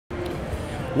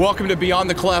Welcome to Beyond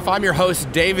the Clef. I'm your host,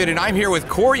 David, and I'm here with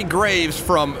Corey Graves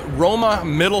from Roma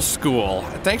Middle School.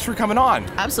 Thanks for coming on.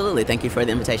 Absolutely. Thank you for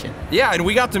the invitation. Yeah, and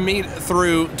we got to meet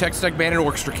through Texas Tech Band and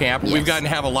Orchestra Camp. Yes. We've gotten to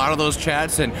have a lot of those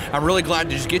chats, and I'm really glad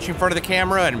to just get you in front of the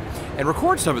camera and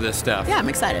record some of this stuff. Yeah, I'm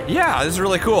excited. Yeah, this is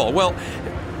really cool. Well,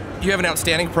 you have an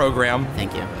outstanding program.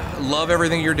 Thank you. Love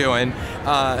everything you're doing.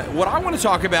 What I want to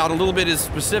talk about a little bit is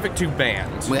specific to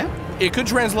bands. Yeah. It could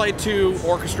translate to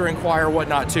orchestra and choir,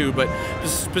 whatnot too, but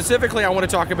specifically I want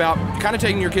to talk about kind of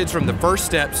taking your kids from the first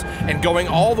steps and going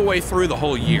all the way through the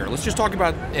whole year. Let's just talk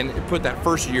about and put that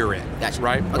first year in. Gotcha.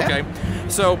 Right? Okay.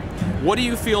 So what do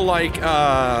you feel like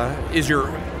is your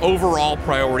overall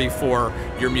priority for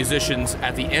your musicians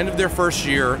at the end of their first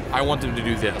year? I want them to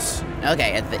do this.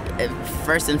 Okay,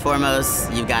 first and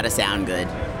foremost, you've got to sound good.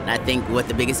 And I think what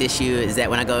the biggest issue is that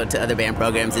when I go to other band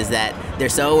programs is that they're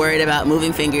so worried about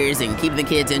moving fingers and keeping the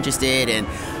kids interested and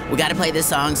we got to play this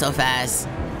song so fast.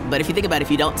 But if you think about it, if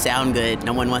you don't sound good,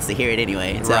 no one wants to hear it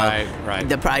anyway. So right.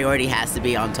 The priority has to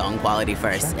be on tone quality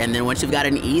first. Sure. And then once you've got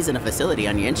an ease and a facility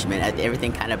on your instrument,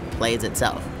 everything kind of plays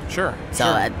itself. Sure.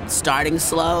 So starting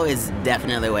slow is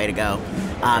definitely the way to go.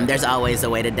 There's always a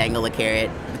way to dangle a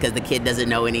carrot because the kid doesn't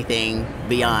know anything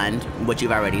beyond what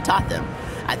you've already taught them.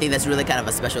 I think that's really kind of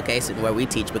a special case where we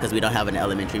teach because we don't have an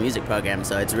elementary music program.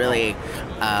 So it's really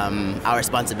our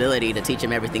responsibility to teach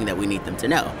them everything that we need them to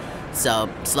know. So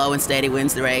slow and steady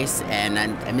wins the race, and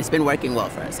it's been working well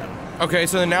for us. So. Okay,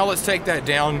 so now let's take that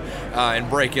down and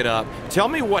break it up. Tell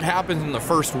me what happens in the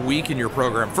first week in your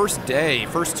program, first day,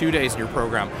 first 2 days in your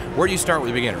program. Where do you start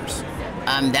with beginners?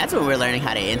 That's when we're learning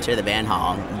how to enter the band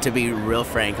hall. To be real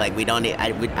frank, like I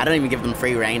don't even give them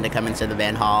free reign to come into the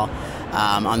band hall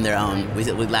on their own. We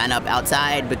line up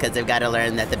outside because they've got to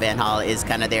learn that the band hall is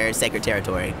kind of their sacred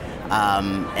territory,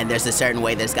 and there's a certain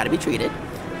way that it's got to be treated.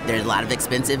 There's a lot of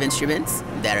expensive instruments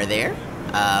that are there.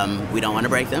 We don't want to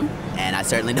break them, and I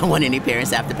certainly don't want any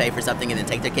parents to have to pay for something and then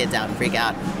take their kids out and freak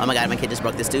out. Oh my God, my kid just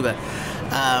broke this tuba.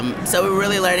 So we're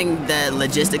really learning the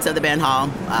logistics of the band hall,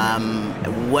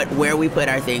 where we put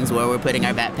our things, where we're putting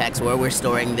our backpacks, where we're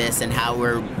storing this, and how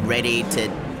we're ready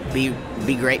to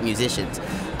be great musicians.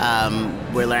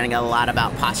 We're learning a lot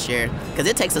about posture because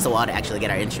it takes us a while to actually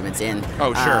get our instruments in.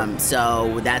 Oh, sure.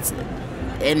 So that's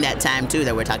in that time too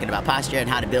that we're talking about posture and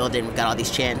how to build it. We've got all these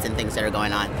chants and things that are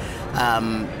going on.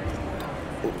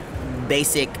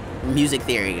 Basic music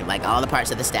theory, like all the parts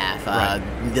of the staff,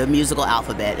 the musical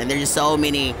alphabet, and there's just so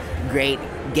many great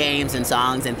games and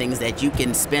songs and things that you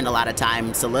can spend a lot of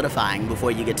time solidifying before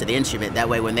you get to the instrument. That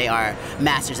way when they are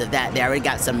masters of that, they already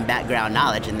got some background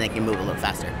knowledge and they can move a little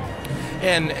faster.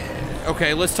 And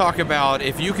okay, let's talk about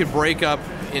if you could break up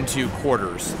into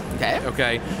quarters.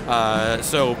 Okay.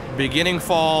 So beginning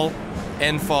fall,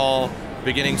 end fall,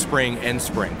 beginning spring, end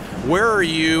spring. Where are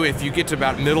you if you get to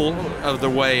about middle of the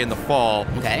way in the fall?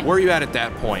 Okay. Where are you at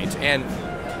that point? And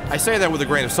I say that with a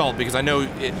grain of salt because I know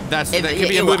that can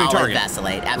be a moving target. It will always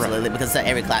vacillate, absolutely, because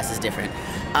every class is different.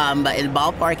 But in the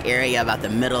ballpark area, about the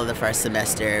middle of the first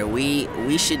semester,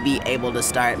 we should be able to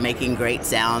start making great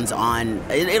sounds on.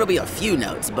 It'll be a few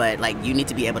notes, but like you need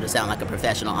to be able to sound like a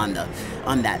professional on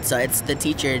that. So it's the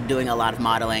teacher doing a lot of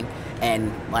modeling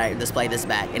and like display this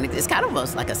back, and it's kind of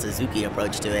almost like a Suzuki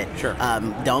approach to it. Sure.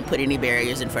 Don't put any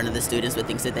barriers in front of the students with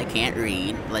things that they can't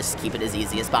read. Let's keep it as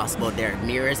easy as possible. There are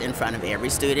mirrors in front of every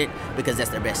student because that's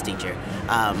their best teacher.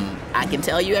 I can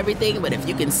tell you everything, but if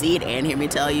you can see it and hear me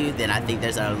tell you, then I think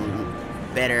there's a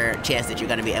better chance that you're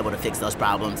going to be able to fix those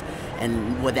problems,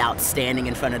 and without standing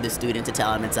in front of the student to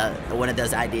tell them. It's one of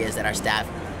those ideas that our staff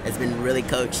has been really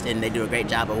coached, and they do a great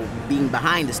job of being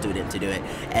behind the student to do it,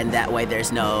 and that way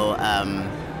there's no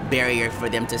barrier for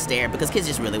them to stare, because kids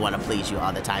just really want to please you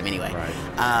all the time anyway.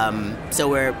 Right. So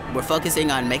we're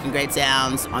focusing on making great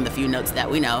sounds on the few notes that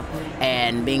we know,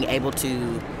 and being able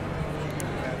to,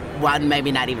 while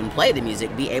maybe not even play the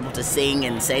music, be able to sing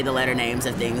and say the letter names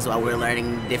of things while we're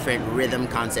learning different rhythm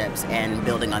concepts and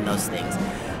building on those things.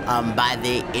 By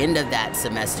the end of that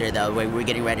semester, though, when we're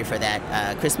getting ready for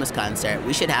that Christmas concert,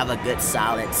 we should have a good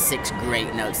solid 6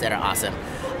 great notes that are awesome.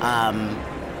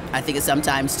 I think it's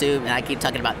sometimes too, and I keep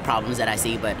talking about problems that I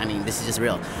see, but I mean, this is just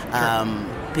real.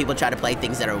 People try to play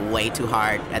things that are way too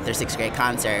hard at their 6th grade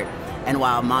concert. And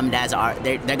while mom and dads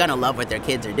they're gonna love what their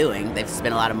kids are doing. They've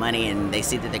spent a lot of money and they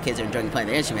see that their kids are enjoying playing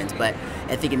their instruments. But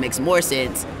I think it makes more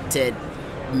sense to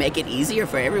make it easier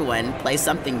for everyone, play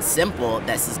something simple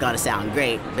that's just gonna sound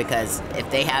great, because if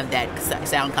they have that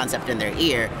sound concept in their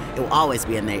ear, it will always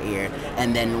be in their ear.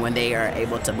 And then when they are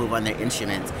able to move on their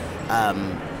instruments,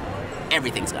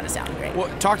 everything's gonna sound great. Well,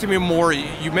 talk to me more.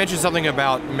 You mentioned something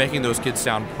about making those kids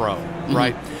sound pro,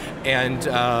 right? And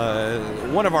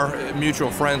one of our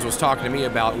mutual friends was talking to me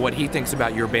about what he thinks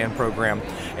about your band program,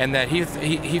 and that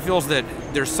he feels that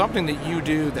there's something that you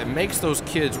do that makes those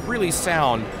kids really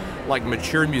sound like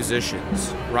mature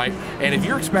musicians, right? And if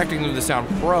you're expecting them to sound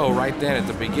pro right then at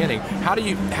the beginning, how do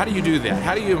you do that?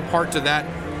 How do you impart to that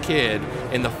kid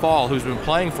in the fall who's been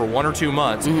playing for 1 or 2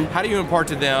 months? How do you impart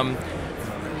to them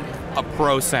a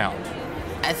pro sound?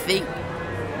 I think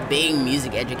being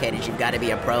music educated, you've got to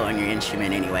be a pro on your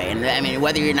instrument anyway. And I mean,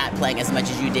 whether you're not playing as much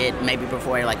as you did maybe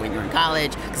before, like when you were in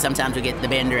college, because sometimes we get the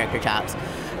band director chops,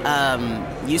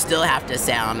 you still have to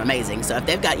sound amazing. So if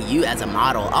they've got you as a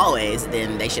model always,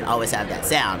 then they should always have that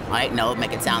sound, right? No,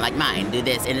 make it sound like mine, do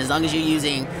this. And as long as you're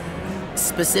using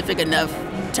specific enough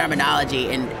terminology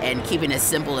and keeping it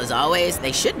simple as always,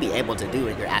 they should be able to do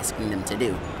what you're asking them to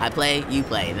do. I play, you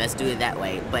play, let's do it that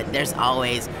way. But there's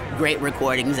always great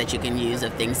recordings that you can use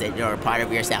of things that are part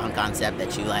of your sound concept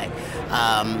that you like.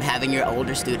 Having your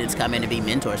older students come in and be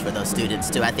mentors for those students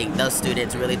too. I think those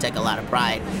students really take a lot of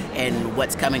pride in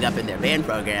what's coming up in their band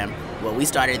program. Well, we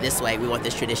started this way, we want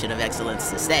this tradition of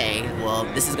excellence to stay. Well,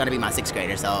 this is going to be my 6th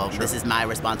grader, so this is my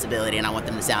responsibility, and I want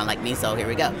them to sound like me, so here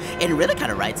we go. And it really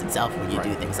kind of writes itself when you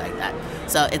do things like that.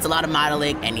 So it's a lot of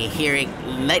modeling and you're hearing,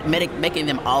 making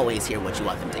them always hear what you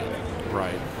want them to hear.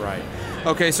 Right, right.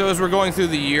 Okay, so as we're going through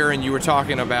the year and you were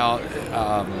talking about,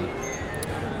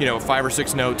 5 or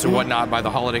 6 notes and whatnot by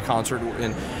the holiday concert,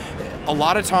 and a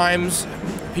lot of times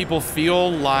people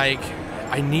feel like,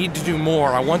 I need to do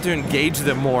more, I want to engage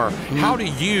them more. How do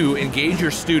you engage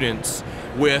your students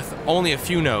with only a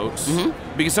few notes?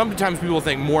 Because sometimes people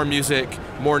think more music,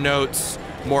 more notes,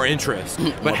 more interest,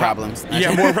 but more problems.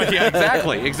 Yeah,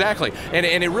 exactly. And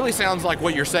it really sounds like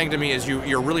what you're saying to me is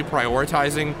you're really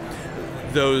prioritizing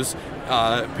those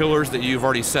pillars that you've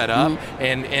already set up,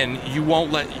 and you'll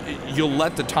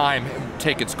let the time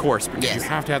take its course, because you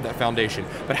have to have that foundation.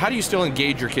 But how do you still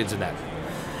engage your kids in that?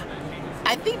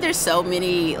 I think there's so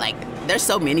many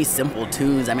simple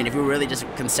tunes. I mean, if you're really just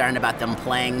concerned about them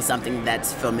playing something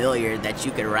that's familiar that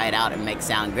you could write out and make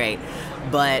sound great,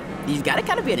 but you've got to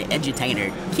kind of be an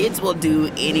edutainer. Kids will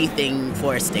do anything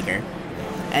for a sticker.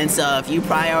 And so if you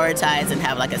prioritize and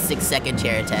have like a 6-second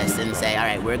chair test and say, all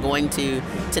right,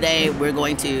 today we're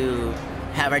going to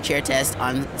have our chair test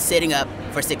on sitting up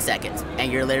for 6 seconds,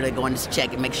 and you're literally going to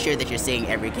check and make sure that you're seeing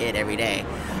every kid every day.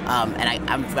 And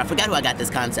I forgot who I got this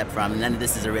concept from. None of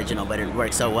this is original, but it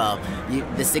works so well.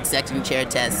 The 6-second chair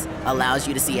test allows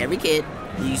you to see every kid.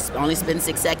 You only spend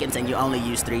 6 seconds, and you only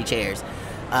use 3 chairs.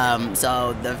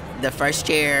 So the first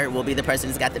chair will be the person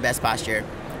who's got the best posture.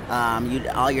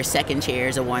 All your second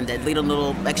chairs are one that need a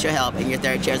little extra help, and your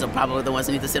third chairs are probably the ones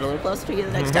that need to sit a little closer to you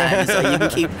the next time. So you can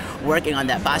keep working on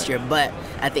that posture. But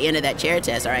at the end of that chair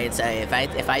test, all right, so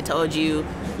if I told you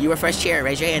you were first chair,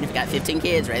 raise your hand. If you got 15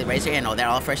 kids, raise your hand. Oh, they're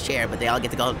all first chair, but they all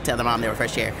get to go tell their mom they were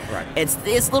first chair. Right.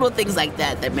 It's little things like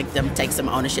that that make them take some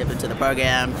ownership into the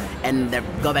program, and they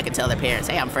go back and tell their parents,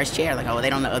 hey, I'm first chair. Like, oh, they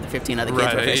don't know the 15 other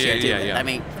kids were first chair too. Yeah. I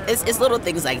mean, it's little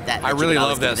things like that. I really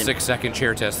love that 6-second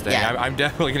chair test thing. Yeah. I'm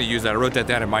definitely going to use that. I wrote that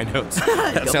down in my notes.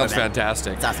 That sounds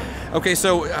fantastic. It's awesome. Okay,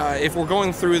 so if we're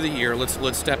going through the year,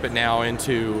 let's step it now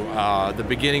into the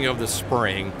beginning of the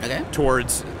spring. Okay.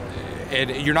 Towards,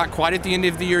 and you're not quite at the end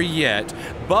of the year yet,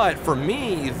 but for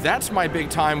me, that's my big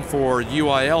time for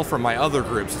UIL from my other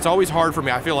groups. It's always hard for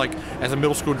me. I feel like as a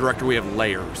middle school director, we have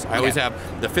layers. I always have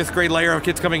the 5th grade layer of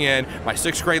kids coming in, my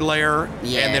 6th grade layer, and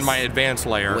then my advanced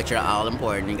layer. Which are all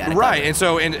important. You gotta right, and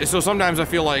so sometimes I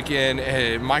feel like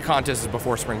in my contest is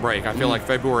before spring break. I feel like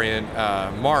February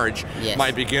and March,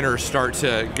 my beginners start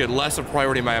to get less of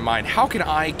priority in my mind. How can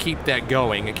I keep that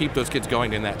going and keep those kids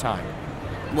going in that time?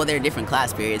 Well, they're different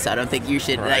class periods, so I don't think you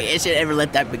should it should ever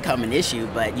let that become an issue.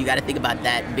 But you got to think about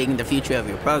that being the future of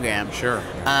your program. Sure.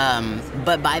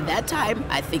 But by that time,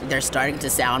 I think they're starting to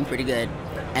sound pretty good,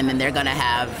 and then they're going to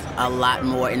have a lot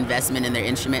more investment in their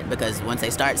instrument, because once they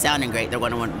start sounding great, they're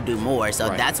going to want to do more. So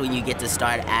that's when you get to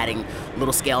start adding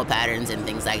little scale patterns and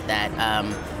things like that.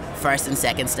 First and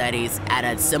second studies at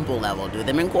a simple level. Do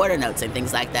them in quarter notes and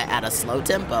things like that at a slow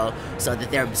tempo, so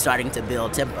that they're starting to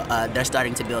build they're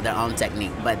starting to build their own technique.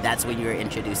 But that's when you're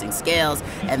introducing scales,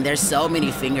 and there's so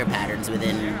many finger patterns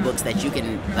within books that you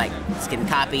can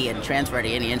copy and transfer to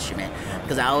any instrument.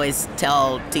 Because I always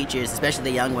tell teachers, especially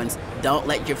the young ones, don't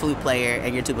let your flute player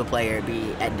and your tuba player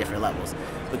be at different levels.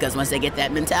 Because once they get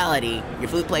that mentality, your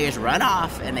flute players run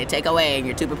off and they take away, and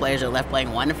your tuba players are left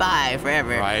playing 1 to 5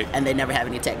 forever, and they never have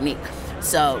any technique.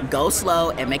 So go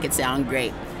slow and make it sound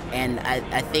great. And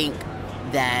I think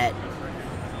that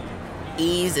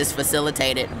ease is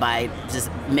facilitated by just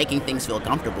making things feel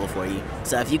comfortable for you.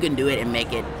 So if you can do it and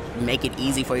make it make it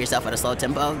easy for yourself at a slow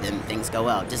tempo, then things go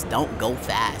well. Just don't go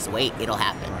fast. Wait, it'll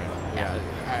happen. Right.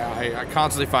 Yeah, I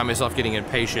constantly find myself getting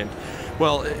impatient.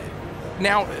 Well,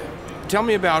 now tell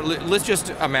me about, let's just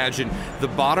imagine the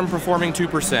bottom performing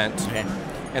 2% Okay.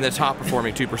 and the top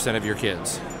performing 2% of your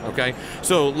kids, okay?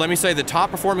 So let me say the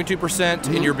top performing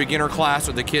 2% in your beginner class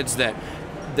are the kids that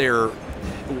they're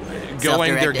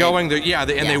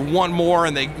they want more,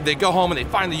 and they go home and they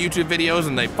find the YouTube videos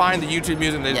and they find the YouTube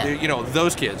music, and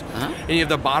those kids. And you have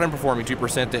the bottom performing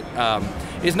 2%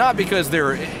 that is not because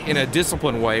they're in a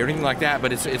disciplined way or anything like that,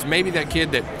 but it's maybe that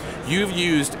kid that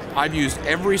I've used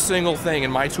every single thing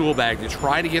in my tool bag to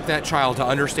try to get that child to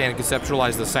understand and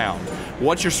conceptualize the sound.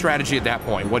 What's your strategy at that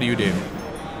point? What do you do?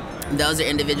 Those are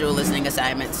individual listening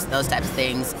assignments, those types of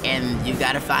things, and you've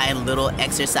got to find little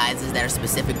exercises that are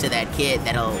specific to that kid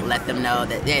that'll let them know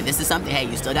that, hey, this is something, hey,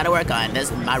 you still got to work on.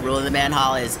 This, my rule in the band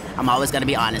hall is I'm always going to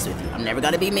be honest with you. I'm never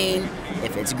going to be mean.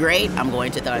 If it's great, I'm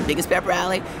going to throw the biggest pep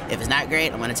rally. If it's not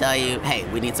great, I'm going to tell you, hey,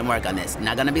 we need some work on this. I'm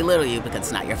not going to belittle you because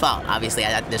it's not your fault. Obviously,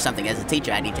 there's something as a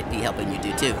teacher I need to be helping you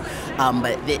do too.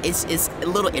 But it's a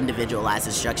little individualized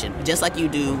instruction, just like you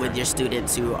do with your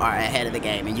students who are ahead of the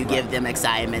game, and you give them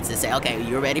assignments and say, okay,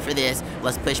 you're ready for this,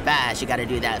 let's push past. You got to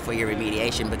do that for your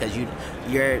remediation, because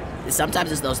you're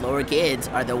sometimes it's those lower kids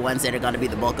are the ones that are going to be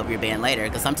the bulk of your band later,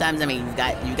 because sometimes, I mean,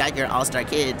 you got your all-star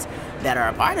kids that are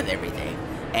a part of everything.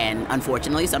 And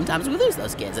unfortunately, sometimes we lose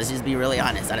those kids. Let's just be really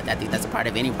honest. I think that's a part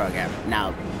of any program.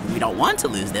 Now, we don't want to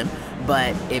lose them,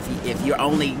 but if you're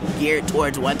only geared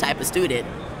towards one type of student,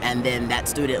 and then that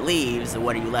student leaves,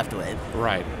 what are you left with?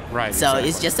 Right. So exactly.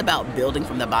 It's just about building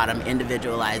from the bottom,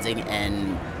 individualizing,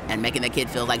 and making the kid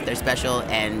feel like they're special,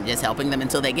 and just helping them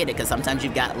until they get it, because sometimes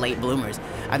you've got late bloomers.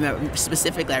 I remember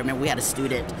we had a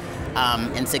student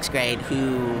in 6th grade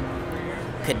who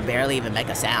could barely even make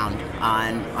a sound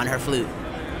on her flute.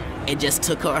 It just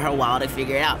took her a while to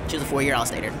figure it out. She was a 4-year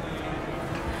All-Stater.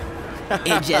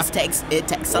 It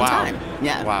takes some time.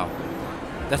 Yeah. Wow.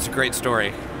 That's a great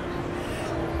story.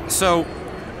 So,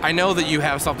 I know that you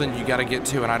have something you got to get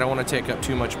to, and I don't want to take up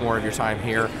too much more of your time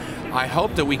here. I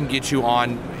hope that we can get you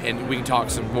on and we can talk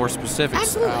some more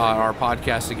specifics on our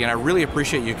podcast again. I really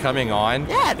appreciate you coming on.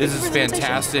 Yeah, this is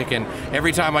fantastic, and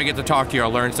every time I get to talk to you, I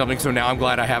learn something, so now I'm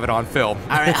glad I have it on film.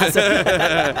 All right,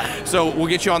 awesome. So we'll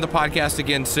get you on the podcast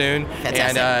again soon.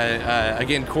 Fantastic. And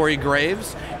again, Corey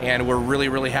Graves, and we're really,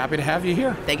 really happy to have you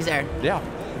here. Thank you, sir. Yeah.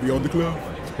 Be on the club.